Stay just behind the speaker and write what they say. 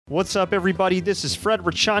What's up, everybody? This is Fred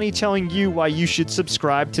Ricciani telling you why you should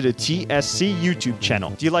subscribe to the TSC YouTube channel.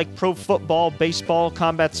 Do you like pro football, baseball,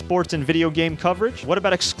 combat sports, and video game coverage? What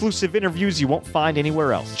about exclusive interviews you won't find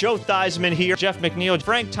anywhere else? Joe Theismann here, Jeff McNeil,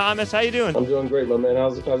 Frank Thomas, how you doing? I'm doing great, my man.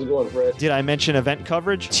 How's it going, Fred? Did I mention event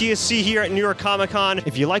coverage? TSC here at New York Comic Con.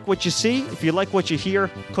 If you like what you see, if you like what you hear,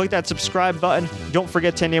 click that subscribe button. Don't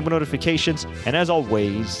forget to enable notifications. And as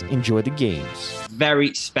always, enjoy the games.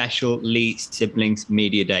 Very special Lee Siblings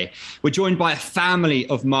Media Day. We're joined by a family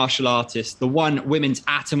of martial artists, the one women's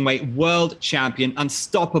atomweight world champion,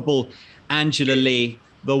 unstoppable Angela Lee,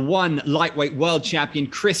 the one lightweight world champion,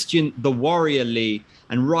 Christian the Warrior Lee,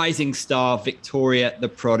 and rising star Victoria the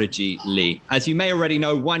Prodigy Lee. As you may already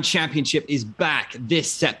know, One Championship is back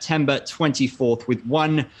this September 24th with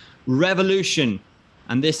One Revolution.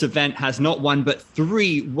 And this event has not one, but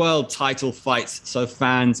 3 world title fights, so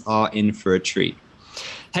fans are in for a treat.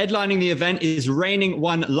 Headlining the event is reigning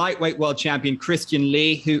One lightweight world champion Christian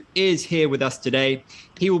Lee, who is here with us today.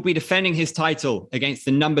 He will be defending his title against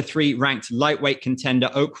the number 3 ranked lightweight contender,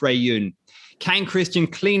 Ok Rae Yoon. Can Christian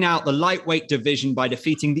clean out the lightweight division by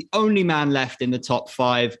defeating the only man left in the top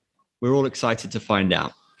 5? We're all excited to find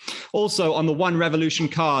out. Also on the One Revolution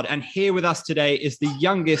card, and here with us today is the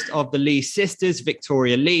youngest of the Lee sisters,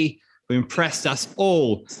 Victoria Lee, who impressed us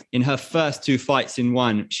all in her first 2 fights in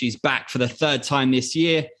One. She's back for the 3rd time this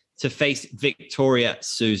year to face Victoria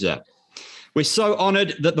Souza. We're so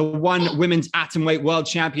honored that the One women's atomweight world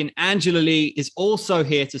champion, Angela Lee, is also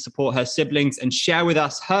here to support her siblings and share with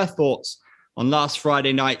us her thoughts on last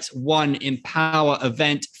Friday night's One Empower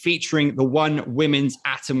event featuring the One women's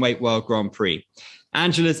atomweight world Grand Prix.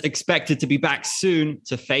 Angela's expected to be back soon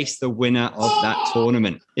to face the winner of that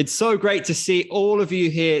tournament. It's so great to see all of you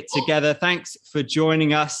here together. Thanks for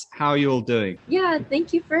joining us. How are you all doing? Yeah,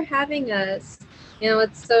 thank you for having us. You know,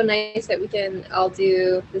 it's so nice that we can all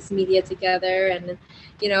do this media together and,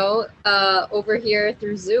 over here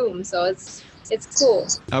through Zoom. So it's cool.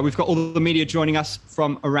 We've got all the media joining us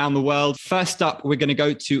from around the world. First up, we're going to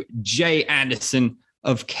go to Jay Anderson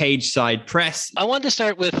of Cageside Press. I wanted to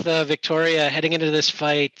start with Victoria heading into this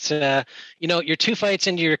fight. You're 2 fights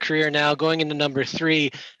into your career now, going into number 3.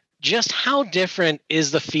 Just how different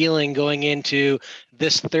is the feeling going into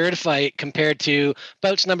this 3rd fight compared to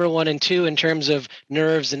bouts number 1 and 2 in terms of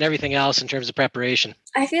nerves and everything else in terms of preparation?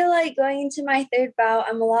 I feel like going into my 3rd bout,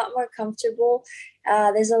 I'm a lot more comfortable.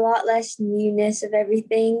 There's a lot less newness of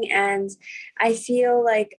everything, and I feel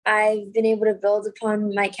like I've been able to build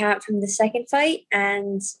upon my camp from the 2nd fight,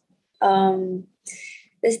 and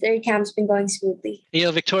this 3rd camp's been going smoothly.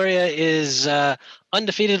 Victoria is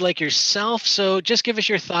undefeated like yourself, so just give us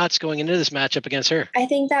your thoughts going into this matchup against her. I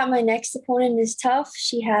think that my next opponent is tough.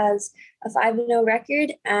 She has a 5-0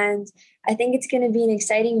 record, and I think it's going to be an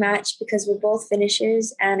exciting match because we're both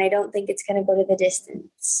finishers, and I don't think it's going to go to the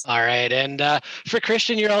distance. All right, and for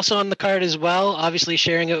Christian, you're also on the card as well, obviously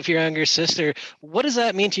sharing it with your younger sister. What does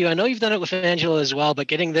that mean to you? I know you've done it with Angela as well, but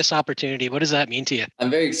getting this opportunity, what does that mean to you?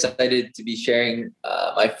 I'm very excited to be sharing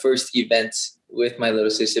my first event with my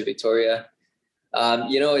little sister, Victoria.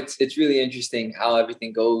 It's really interesting how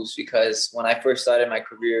everything goes because when I first started my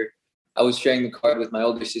career, I was sharing the card with my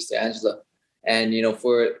older sister, Angela. And,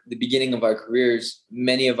 for the beginning of our careers,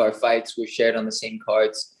 many of our fights were shared on the same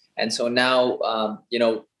cards. And so now,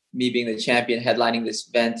 me being the champion headlining this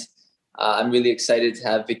event, I'm really excited to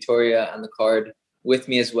have Victoria on the card with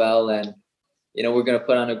me as well. And, we're going to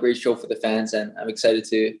put on a great show for the fans. And I'm excited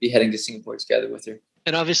to be heading to Singapore together with her.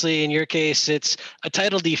 And obviously, in your case, it's a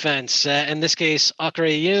title defense. In this case, Ok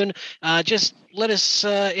Rae Yoon. Just let us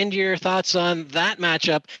into your thoughts on that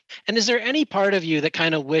matchup. And is there any part of you that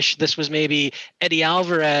kind of wish this was maybe Eddie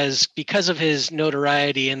Alvarez because of his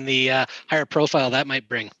notoriety and the higher profile that might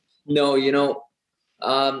bring? No,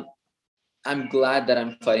 I'm glad that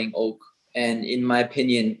I'm fighting Ok. And in my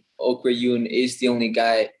opinion, Ok Rae Yoon is the only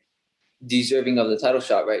guy deserving of the title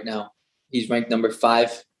shot right now. He's ranked number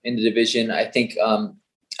 5 in the division. I think,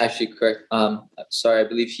 I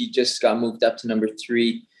believe he just got moved up to number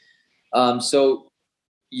 3. He's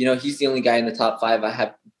the only guy in the top 5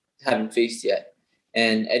 I haven't faced yet.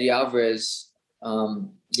 And Eddie Alvarez,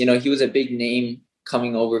 he was a big name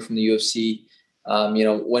coming over from the UFC.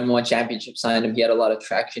 When One Championship signed him, he had a lot of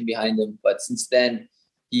traction behind him. But since then,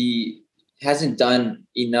 he hasn't done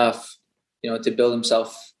enough, to build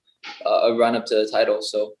himself a run up to the title.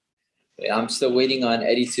 So I'm still waiting on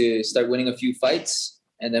Eddie to start winning a few fights,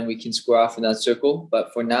 and then we can score off in that circle.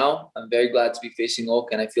 But for now, I'm very glad to be facing Ok,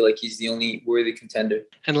 and I feel like he's the only worthy contender.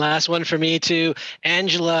 And last one for me too,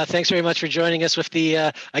 Angela, thanks very much for joining us with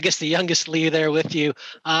the youngest Lee there with you.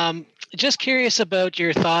 just curious about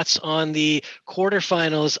your thoughts on the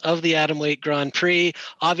quarterfinals of the Atomweight Grand Prix.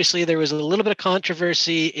 Obviously, there was a little bit of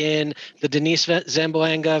controversy in the Denise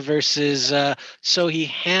Zamboanga versus Sohee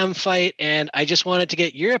Ham fight, and I just wanted to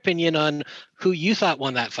get your opinion on who you thought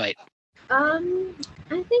won that fight. I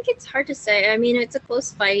think it's hard to say. I mean, it's a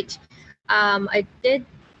close fight. I did,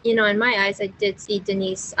 in my eyes, I did see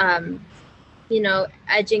Denise,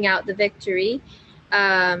 edging out the victory.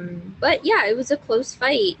 But yeah, it was a close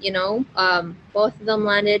fight, both of them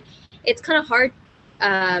landed. It's kind of hard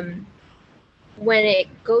when it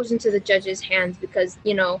goes into the judges' hands because,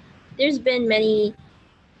 there's been many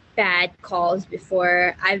bad calls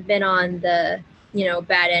before. I've been on the,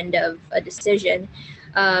 bad end of a decision.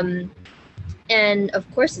 And of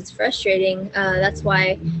course it's frustrating. That's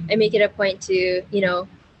why I make it a point to,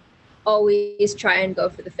 always try and go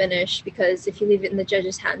for the finish, because if you leave it in the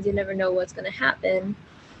judges' hands, you never know what's going to happen.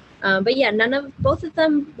 But yeah, both of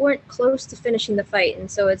them weren't close to finishing the fight. And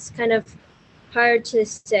so it's kind of hard to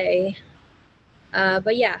say.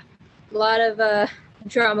 But yeah, a lot of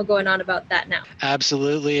drama going on about that now.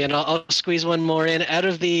 Absolutely. And I'll squeeze one more in. Out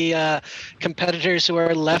of the competitors who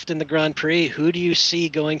are left in the Grand Prix, who do you see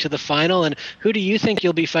going to the final, and who do you think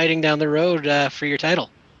you'll be fighting down the road for your title?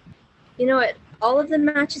 You know what? All of the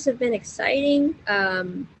matches have been exciting.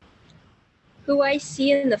 Who I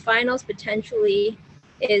see in the finals potentially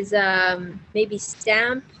is maybe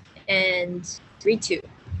Stamp and Ritu,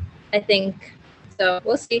 I think. So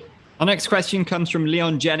we'll see. Our next question comes from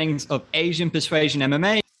Leon Jennings of Asian Persuasion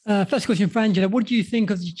MMA. First question for Angela. What do you think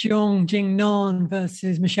of the Zhang Jingnan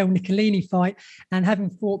versus Michelle Nicolini fight? And having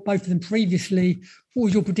fought both of them previously, what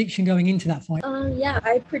was your prediction going into that fight? Yeah,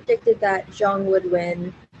 I predicted that Zhang would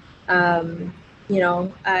win. I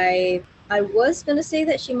was going to say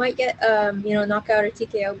that she might get, knockout or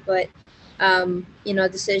TKO, but,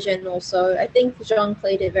 decision also. I think Zhang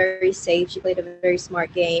played it very safe. She played a very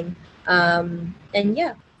smart game. And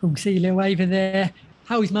yeah. Cool. See you, little Ava there.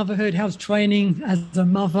 How is motherhood? How's training as a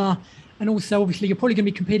mother? And also, obviously, you're probably going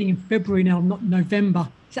to be competing in February now, not November.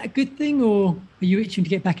 Is that a good thing, or are you itching to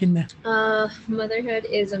get back in there? Motherhood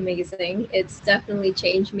is amazing. It's definitely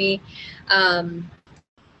changed me.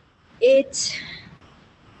 It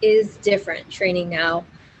is different training now.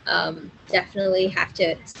 Definitely have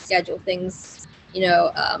to schedule things,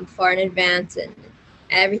 far in advance, and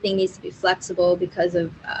everything needs to be flexible because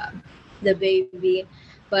of the baby.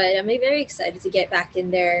 But I'm very excited to get back in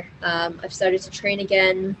there. I've started to train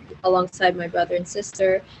again alongside my brother and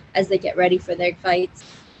sister as they get ready for their fights.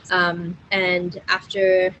 And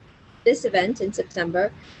after this event in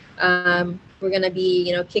September, we're going to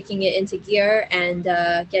be, kicking it into gear and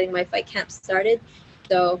getting my fight camp started.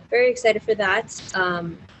 So very excited for that.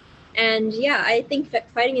 And yeah, I think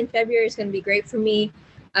fighting in February is going to be great for me.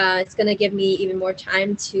 It's going to give me even more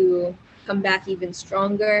time to come back even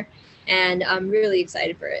stronger. And I'm really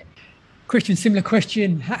excited for it. Christian, similar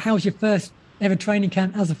question. How's your first ever training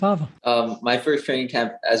camp as a father? My first training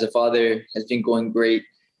camp as a father has been going great.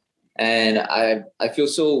 And I feel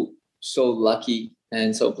so lucky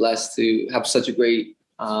and so blessed to have such a great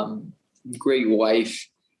wife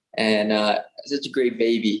and such a great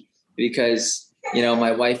baby, because,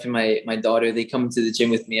 my wife and my daughter, they come to the gym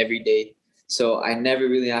with me every day. So I never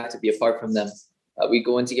really have to be apart from them. We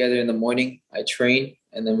go in together in the morning, I train,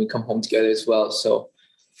 and then we come home together as well. So,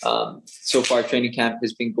 so far training camp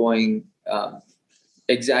has been going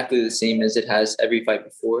exactly the same as it has every fight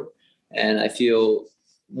before. And I feel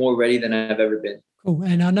more ready than I've ever been. Cool.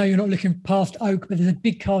 And I know you're not looking past Oak, but there's a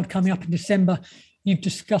big card coming up in December. You've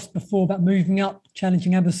discussed before about moving up,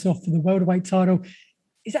 challenging Abbasov for the welterweight title.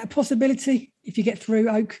 Is that a possibility if you get through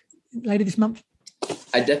Oak later this month?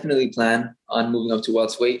 I definitely plan on moving up to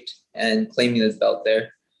welterweight and claiming the belt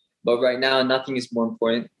there. But right now, nothing is more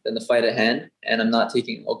important than the fight at hand, and I'm not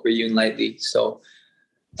taking Oak Reunion lightly. So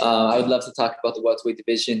I would love to talk about the welterweight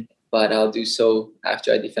division, but I'll do so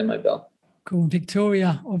after I defend my belt. Cool. And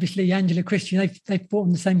Victoria, obviously, Angela, Christian, they've fought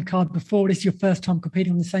on the same card before. This is your first time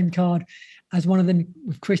competing on the same card as one of them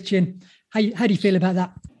with Christian. How do you feel about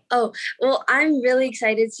that? Oh, well, I'm really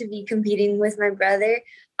excited to be competing with my brother.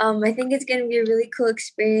 I think it's going to be a really cool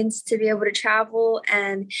experience to be able to travel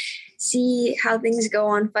and see how things go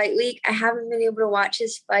on Fight Week. I haven't been able to watch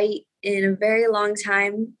his fight in a very long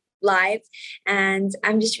time live, and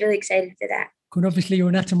I'm just really excited for that. And obviously, you're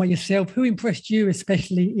an atomweight yourself. Who impressed you,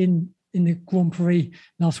 especially in the Grand Prix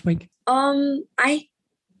last week? I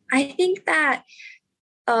think that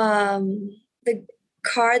the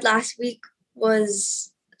card last week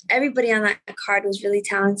was, everybody on that card was really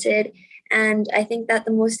talented. And I think that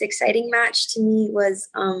the most exciting match to me was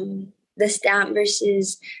the Stamp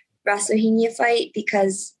versus Rasohinia fight,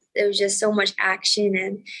 because there was just so much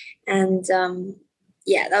action and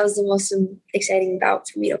yeah, that was the most exciting bout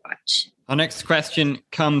for me to watch. Our next question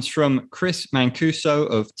comes from Chris Mancuso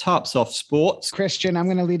of Tarps Off Sports. Christian, I'm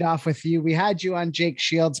going to lead off with you. We had you on Jake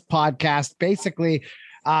Shields' podcast. Basically,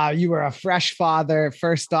 you were a fresh father.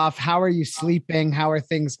 First off, how are you sleeping? How are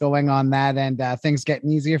things going on that? And things getting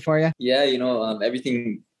easier for you? Yeah,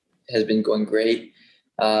 everything has been going great.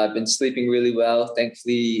 I've been sleeping really well.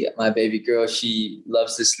 Thankfully, my baby girl, she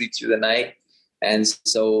loves to sleep through the night. And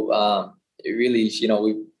so it really,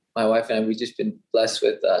 my wife and I, we've just been blessed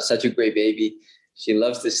with such a great baby. She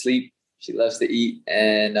loves to sleep. She loves to eat.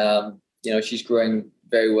 And, she's growing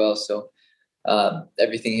very well. So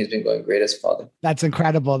everything has been going great as a father. That's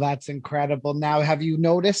incredible. That's incredible. Now, have you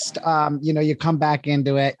noticed, you come back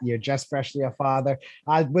into it, you're just freshly a father.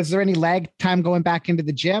 Was there any lag time going back into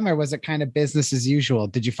the gym, or was it kind of business as usual?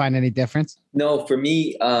 Did you find any difference? No, for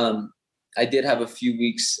me, I did have a few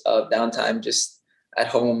weeks of downtime just at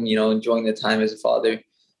home, enjoying the time as a father.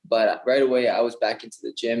 But right away, I was back into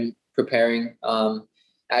the gym preparing.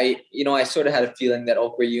 I sort of had a feeling that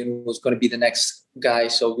Ok Yoon was going to be the next guy.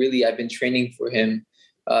 So really, I've been training for him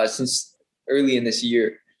since early in this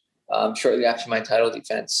year, shortly after my title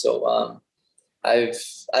defense. So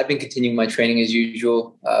I've been continuing my training as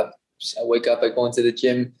usual. I wake up, I go into the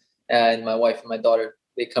gym, and my wife and my daughter,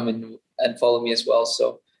 they come in and follow me as well.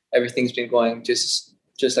 So everything's been going just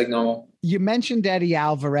like normal. You mentioned Eddie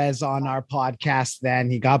Alvarez on our podcast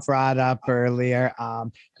then. He got brought up earlier.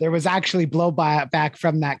 There was actually blowback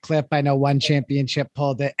from that clip. I know one championship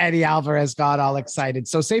pulled it. Eddie Alvarez got all excited.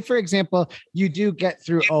 So say, for example, you do get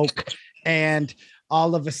through Oak and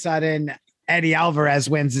all of a sudden Eddie Alvarez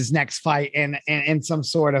wins his next fight in some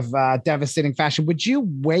sort of devastating fashion. Would you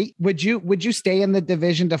wait? Would you stay in the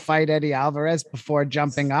division to fight Eddie Alvarez before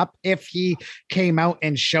jumping up if he came out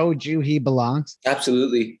and showed you he belongs?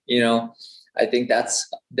 Absolutely. I think that's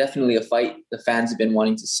definitely a fight the fans have been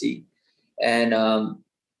wanting to see. And,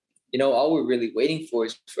 all we're really waiting for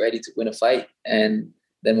is for Eddie to win a fight, and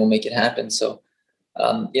then we'll make it happen. So,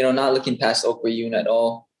 not looking past Ok Yoon at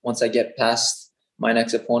all. Once I get past my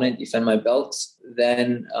next opponent, defend my belts,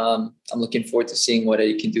 then I'm looking forward to seeing what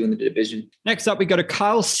Eddie can do in the division. Next up, we got a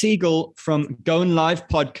Kyle Siegel from Going Live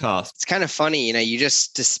podcast. It's kind of funny, you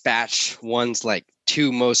just dispatch one's like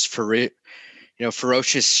two most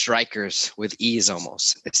ferocious strikers with ease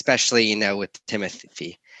almost, especially, with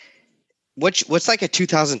Timothy. What's like a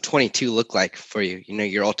 2022 look like for you?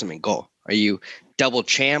 Your ultimate goal. Are you double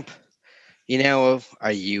champ?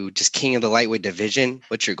 Are you just king of the lightweight division?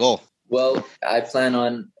 What's your goal? Well, I plan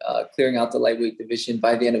on clearing out the lightweight division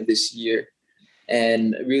by the end of this year.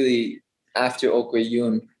 And really, after Ok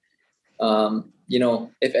Yoon,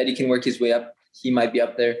 if Eddie can work his way up, he might be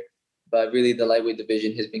up there. But really, the lightweight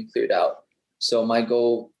division has been cleared out. So my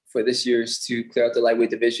goal for this year is to clear out the lightweight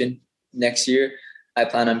division. Next year, I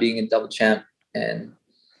plan on being a double champ and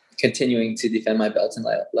continuing to defend my belts in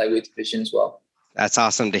lightweight division as well. That's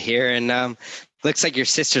awesome to hear. And looks like your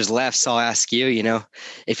sisters left, so I'll ask you,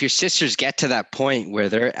 if your sisters get to that point where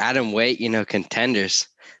they're atom weight, contenders,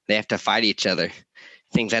 they have to fight each other.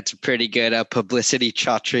 Think that's a pretty good publicity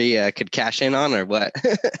Chaudhry could cash in on, or what?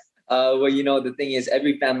 Well, the thing is,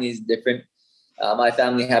 every family is different. My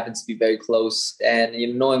family happens to be very close, and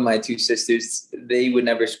knowing my two sisters, they would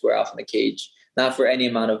never square off in the cage, not for any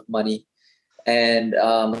amount of money. And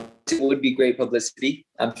it would be great publicity.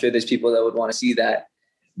 I'm sure there's people that would want to see that.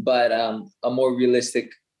 But a more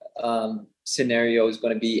realistic scenario is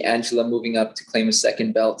going to be Angela moving up to claim a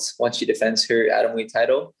second belt once she defends her atomweight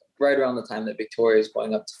title, right around the time that Victoria is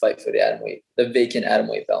going up to fight for the vacant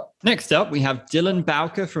atomweight belt. Next up, we have Dylan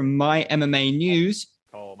Bowker from My MMA News.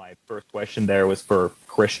 My first question there was for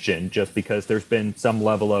Christian, just because there's been some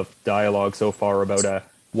level of dialogue so far about a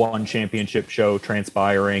one championship show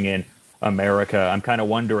transpiring in America. I'm kind of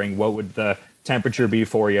wondering, what would the temperature be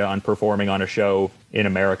for you on performing on a show in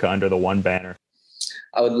America under the one banner?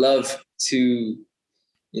 I would love to,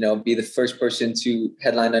 be the first person to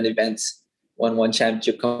headline an event when one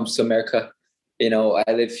championship comes to America. I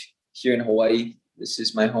live here in Hawaii. This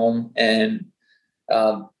is my home. And,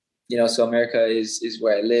 so America is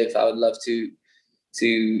where I live. I would love to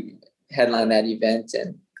headline that event.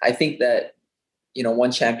 And I think that,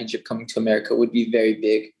 one championship coming to America would be very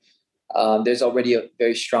big. There's already a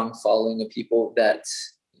very strong following of people that,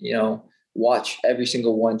 watch every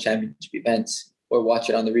single one championship event or watch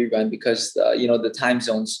it on the rerun because, the time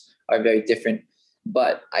zones are very different.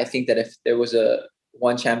 But I think that if there was a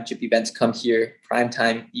one championship event to come here,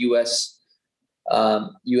 primetime US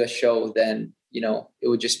show, then, it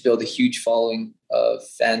would just build a huge following of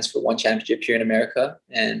fans for one championship here in America.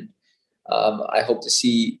 And I hope to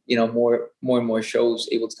see, more and more shows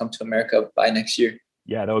able to come to America by next year.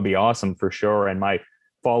 Yeah, that would be awesome for sure. And my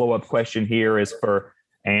follow-up question here is for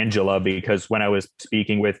Angela, because when I was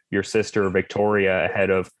speaking with your sister Victoria ahead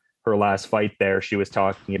of her last fight there, she was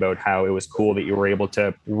talking about how it was cool that you were able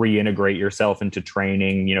to reintegrate yourself into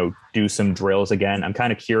training, do some drills again. I'm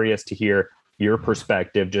kind of curious to hear your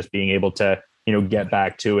perspective, just being able to, get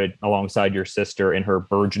back to it alongside your sister in her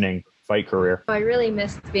burgeoning fight career. I really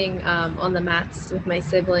missed being on the mats with my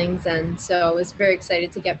siblings, and so I was very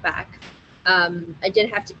excited to get back. I did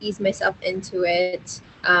have to ease myself into it.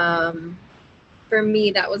 For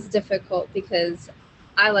me, that was difficult because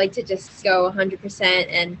I like to just go 100%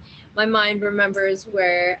 and my mind remembers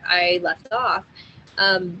where I left off.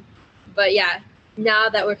 But yeah, now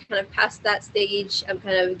that we're kind of past that stage, I'm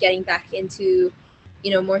kind of getting back into,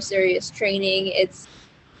 more serious training. It's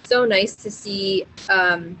so nice to see,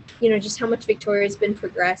 just how much Victoria's been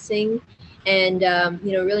progressing and,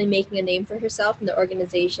 really making a name for herself in the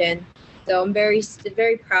organization. So I'm very,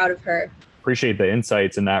 very proud of her. Appreciate the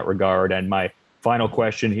insights in that regard. And my final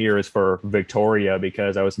question here is for Victoria,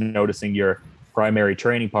 because I was noticing your primary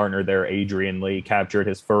training partner there, Adrian Lee, captured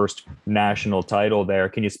his first national title there.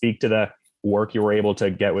 Can you speak to the work you were able to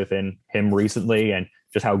get within him recently and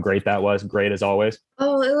just how great that was? Great as always.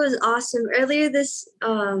 Oh, it was awesome.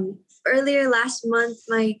 Earlier last month,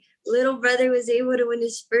 my little brother was able to win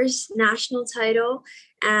his first national title,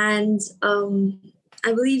 and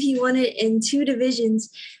I believe he won it in 2 divisions,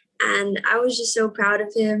 and I was just so proud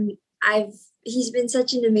of him. He's been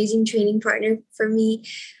such an amazing training partner for me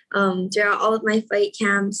throughout all of my fight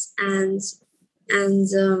camps, and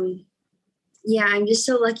I'm just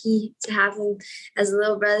so lucky to have him as a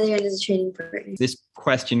little brother and as a training partner. This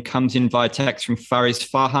question comes in via text from Faris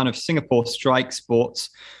Farhan of Singapore Strike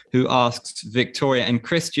Sports, who asks Victoria and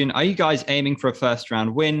Christian, are you guys aiming for a first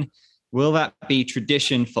round win? Will that be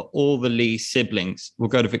tradition for all the Lee siblings? We'll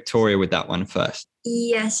go to Victoria with that one first.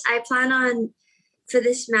 Yes, for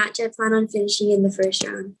this match, I plan on finishing in the first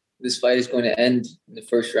round. This fight is going to end in the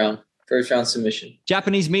first round submission.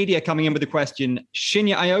 Japanese media coming in with the question,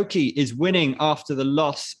 Shinya Aoki is winning after the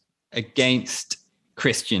loss against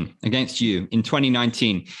you in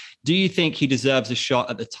 2019. Do you think he deserves a shot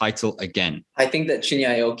at the title again? I think that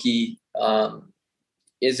Shinya Aoki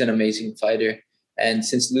is an amazing fighter. And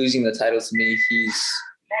since losing the title to me,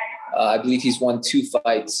 I believe he's won 2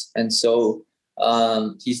 fights. And so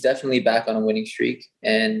he's definitely back on a winning streak.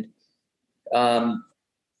 And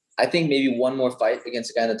I think maybe one more fight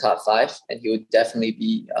against a guy in the top 5, and he would definitely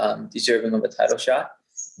be deserving of a title shot.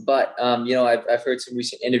 But, I've heard some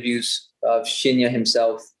recent interviews of Shinya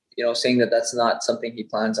himself, saying that that's not something he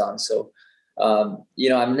plans on. So,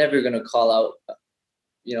 I'm never going to call out,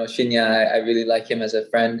 Shinya. I really like him as a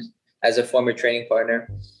friend, as a former training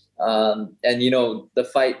partner. And, the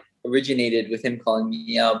fight originated with him calling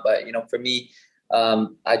me out. But, for me, I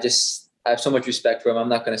have so much respect for him. I'm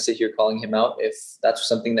not going to sit here calling him out. If that's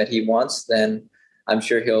something that he wants, then I'm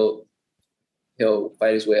sure he'll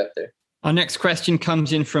fight his way up there. Our next question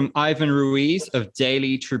comes in from Ivan Ruiz of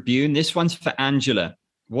Daily Tribune. This one's for Angela.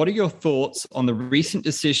 What are your thoughts on the recent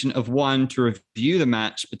decision of ONE to review the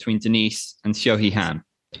match between Denise and Seohee Han?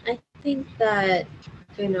 I think that,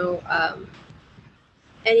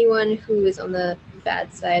 anyone who is on the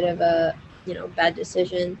bad side of a, bad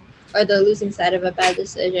decision, or the losing side of a bad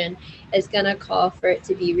decision, is going to call for it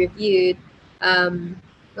to be reviewed.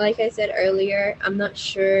 Like I said earlier, I'm not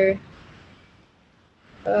sure.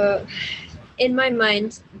 In my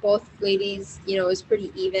mind, both ladies, it was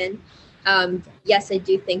pretty even. Yes, I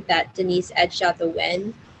do think that Denise edged out the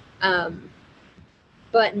win.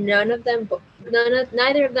 But neither of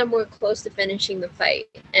them were close to finishing the fight.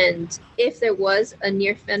 And if there was a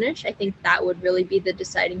near finish, I think that would really be the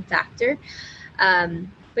deciding factor.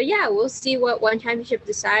 But yeah, we'll see what ONE Championship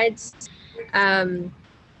decides.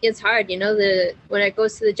 It's hard, when it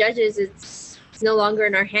goes to the judges, it's no longer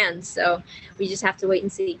in our hands. So we just have to wait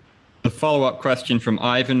and see. The follow-up question from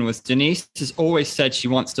Ivan was, Denise has always said she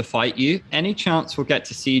wants to fight you. Any chance we'll get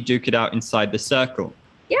to see you duke it out inside the circle?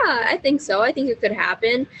 Yeah, I think so. I think it could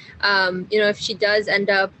happen. If she does end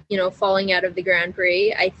up, falling out of the Grand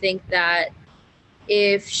Prix, I think that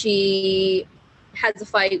if she has a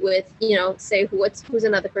fight with, say who's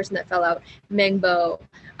another person that fell out, Meng Bo.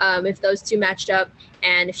 If those two matched up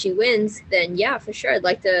and if she wins, then yeah, for sure, I'd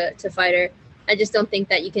like to fight her. I just don't think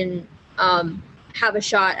that you can have a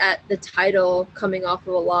shot at the title coming off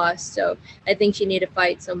of a loss. So I think she need to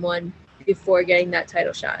fight someone before getting that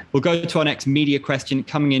title shot. We'll go to our next media question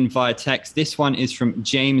coming in via text. This one is from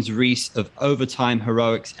James Reese of Overtime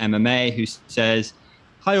Heroics MMA, who says,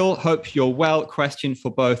 Hi all, hope you're well. Question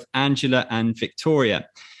for both Angela and Victoria.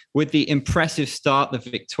 With the impressive start that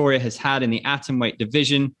Victoria has had in the atomweight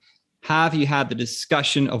division, have you had the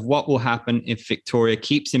discussion of what will happen if Victoria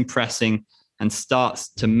keeps impressing and starts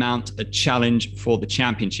to mount a challenge for the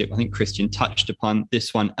championship? I think Christian touched upon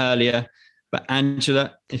this one earlier, but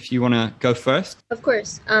Angela, if you want to go first. Of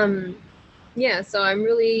course. Yeah, so I'm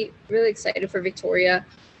really, really excited for Victoria.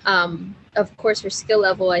 Of course, her skill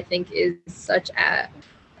level, I think, is such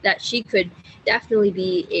that she could definitely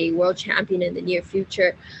be a world champion in the near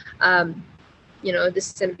future. This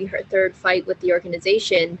is going to be her third fight with the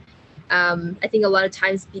organization. I think a lot of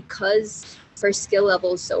times because her skill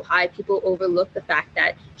level is so high, people overlook the fact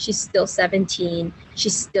that she's still 17. She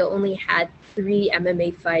still only had 3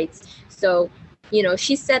 MMA fights. So,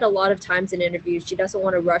 she said a lot of times in interviews, she doesn't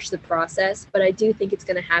want to rush the process, but I do think it's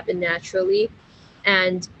going to happen naturally.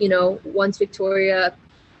 And, once Victoria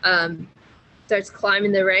starts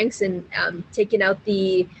climbing the ranks and taking out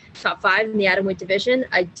the top 5 in the atomweight division,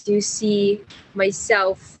 I do see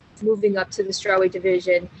myself moving up to the strawweight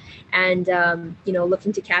division and,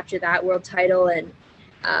 looking to capture that world title. And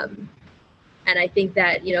I think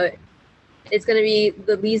that, it's going to be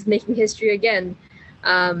the Lees making history again.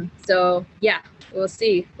 So, yeah, we'll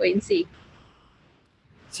see. Wait and see.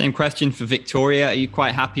 Same question for Victoria. Are you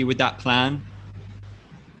quite happy with that plan?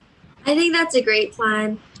 I think that's a great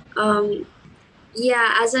plan.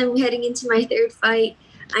 As I'm heading into my 3rd fight,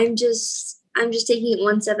 I'm just taking it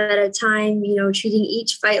one step at a time, treating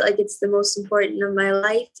each fight like it's the most important of my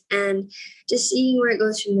life and just seeing where it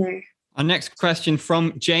goes from there. Our next question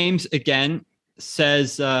from James again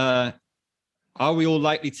says, are we all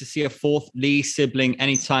likely to see a 4th Lee sibling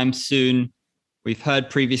anytime soon? We've heard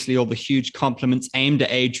previously all the huge compliments aimed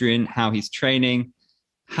at Adrian, how he's training.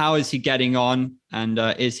 How is he getting on? And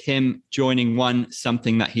is him joining one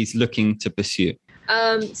something that he's looking to pursue?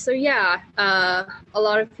 A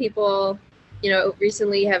lot of people,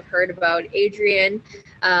 recently have heard about Adrian.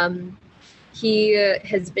 He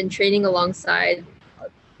has been training alongside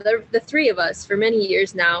the 3 of us for many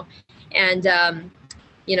years now. And,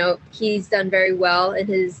 he's done very well in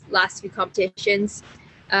his last few competitions.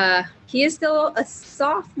 He is still a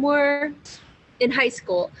sophomore in high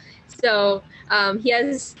school. So he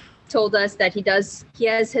has told us that he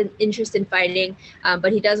has an interest in fighting,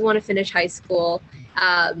 but he does want to finish high school.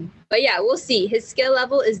 But yeah, we'll see. His skill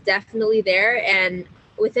level is definitely there. And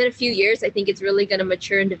within a few years, I think it's really going to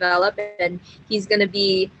mature and develop. And he's going to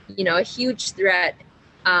be, a huge threat,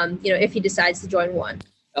 if he decides to join one.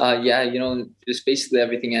 Just basically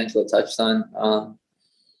everything Angela touched on.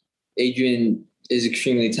 Adrian is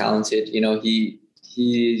extremely talented.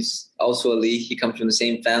 He's also a Lee. He comes from the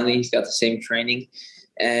same family. He's got the same training.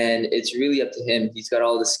 And it's really up to him. He's got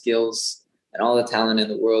all the skills and all the talent in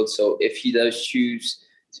the world. So if he does choose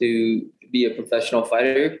to be a professional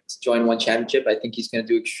fighter, to join one championship, I think he's going to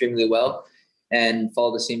do extremely well and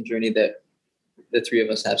follow the same journey that the 3 of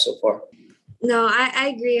us have so far. No,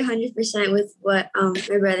 I agree 100% with what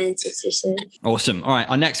my brother and sister said. Awesome. All right.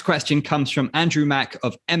 Our next question comes from Andrew Mack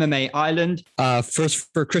of MMA Island.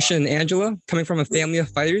 First for Christian and Angela, coming from a family of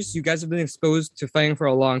fighters, you guys have been exposed to fighting for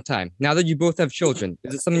a long time. Now that you both have children,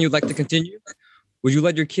 is it something you'd like to continue? Would you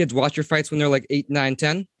let your kids watch your fights when they're like 8, 9,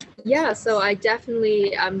 10? Yeah, so I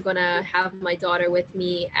definitely am going to have my daughter with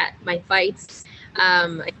me at my fights.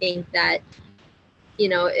 I think that,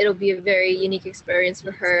 it'll be a very unique experience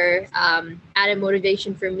for her, added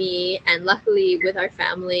motivation for me. And luckily with our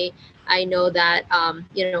family, I know that,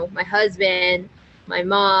 my husband, my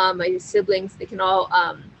mom, my siblings, they can all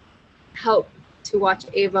help to watch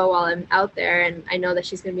Ava while I'm out there. And I know that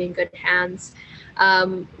she's going to be in good hands.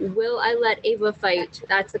 Will I let Ava fight?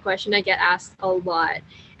 That's the question I get asked a lot.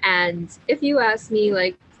 And if you ask me,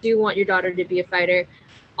 do you want your daughter to be a fighter?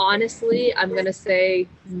 Honestly, I'm going to say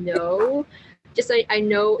no. Just I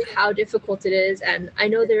know how difficult it is, and I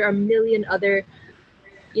know there are a million other,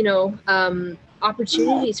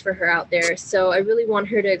 opportunities for her out there. So I really want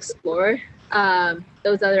her to explore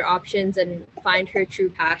those other options and find her true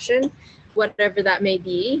passion, whatever that may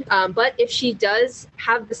be. But if she does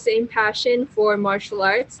have the same passion for martial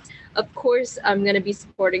arts, of course, I'm going to be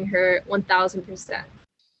supporting her 1,000%.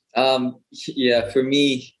 For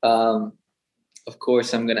me, of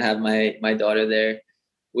course, I'm going to have my daughter there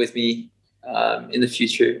with me in the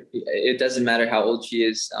future. It doesn't matter how old she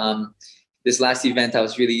is. This last event, I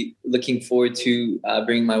was really looking forward to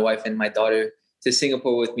bringing my wife and my daughter to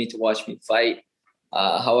Singapore with me to watch me fight.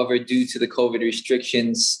 However, due to the COVID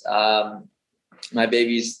restrictions, my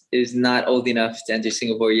baby is not old enough to enter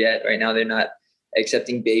Singapore yet. Right now, they're not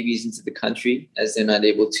accepting babies into the country as they're not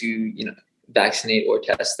able to, vaccinate or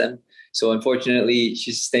test them. So unfortunately,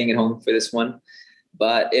 she's staying at home for this one.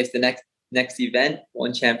 But if the next event,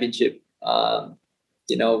 one championship,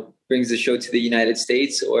 brings the show to the United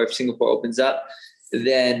States, or if Singapore opens up,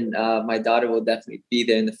 then my daughter will definitely be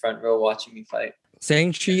there in the front row watching me fight.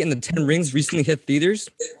 Shang-Chi and the Ten Rings recently hit theaters.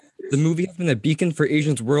 The movie has been a beacon for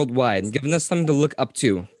Asians worldwide and given us something to look up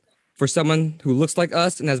to for someone who looks like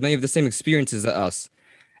us and has many of the same experiences as us.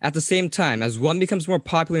 At the same time, as one becomes more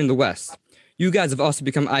popular in the West, you guys have also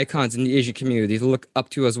become icons in the Asian community to look up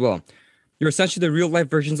to as well. You're essentially the real-life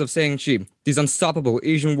versions of Shang-Chi, these unstoppable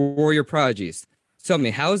Asian warrior prodigies. Tell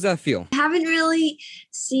me, how does that feel? I haven't really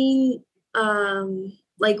seen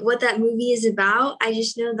what that movie is about. I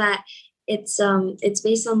just know that it's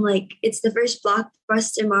based on it's the first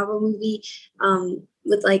blockbuster Marvel movie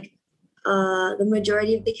with the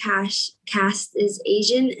majority of the cast is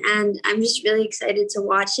Asian, and I'm just really excited to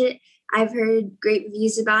watch it. I've heard great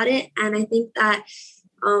reviews about it, and I think that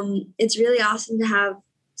it's really awesome to have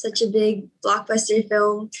such a big blockbuster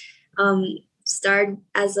film starred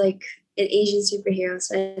as an Asian superhero.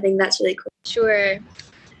 So I think that's really cool. Sure.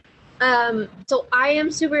 So I am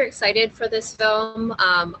super excited for this film.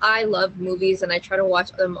 I love movies and I try to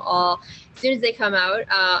watch them all as soon as they come out.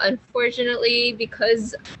 Unfortunately,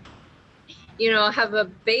 because I have a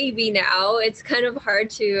baby now, it's kind of hard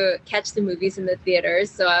to catch the movies in the theaters.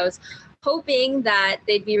 So I was hoping that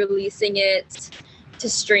they'd be releasing it to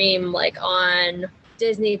stream on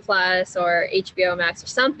Disney Plus or HBO Max or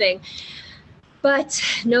something, but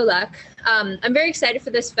no luck. I'm very excited for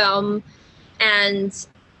this film, and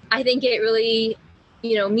I think it really,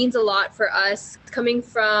 means a lot for us coming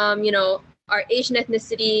from, our Asian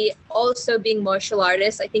ethnicity, also being martial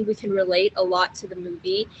artists. I think we can relate a lot to the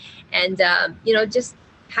movie, and just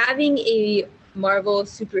having a Marvel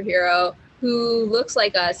superhero who looks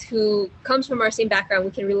like us, who comes from our same background, we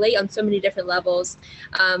can relate on so many different levels.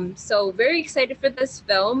 So very excited for this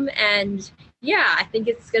film, and yeah, I think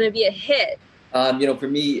it's going to be a hit. For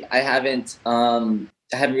me, I haven't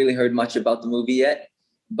really heard much about the movie yet,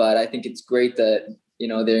 but I think it's great that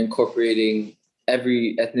they're incorporating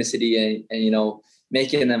every ethnicity and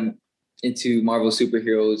making them into Marvel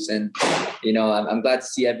superheroes, and I'm glad to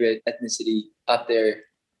see every ethnicity up there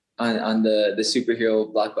on the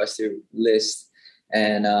superhero blockbuster list,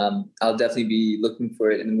 and I'll definitely be looking for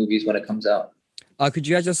it in the movies when it comes out. Could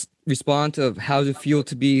you guys just respond to how does it feel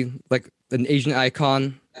to be an Asian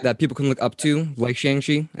icon that people can look up to, like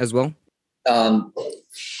Shang-Chi as well?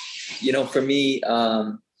 For me,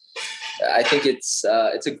 I think it's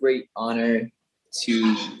a great honor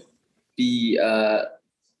to be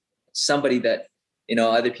somebody that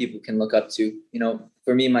other people can look up to.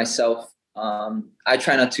 For me myself, I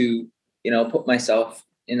try not to put myself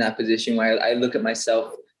in that position where I look at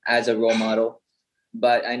myself as a role model,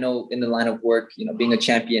 but I know in the line of work, being a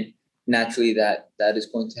champion, naturally that is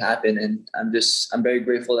going to happen, and I'm very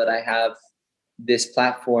grateful that I have this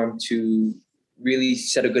platform to really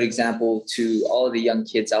set a good example to all of the young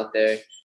kids out there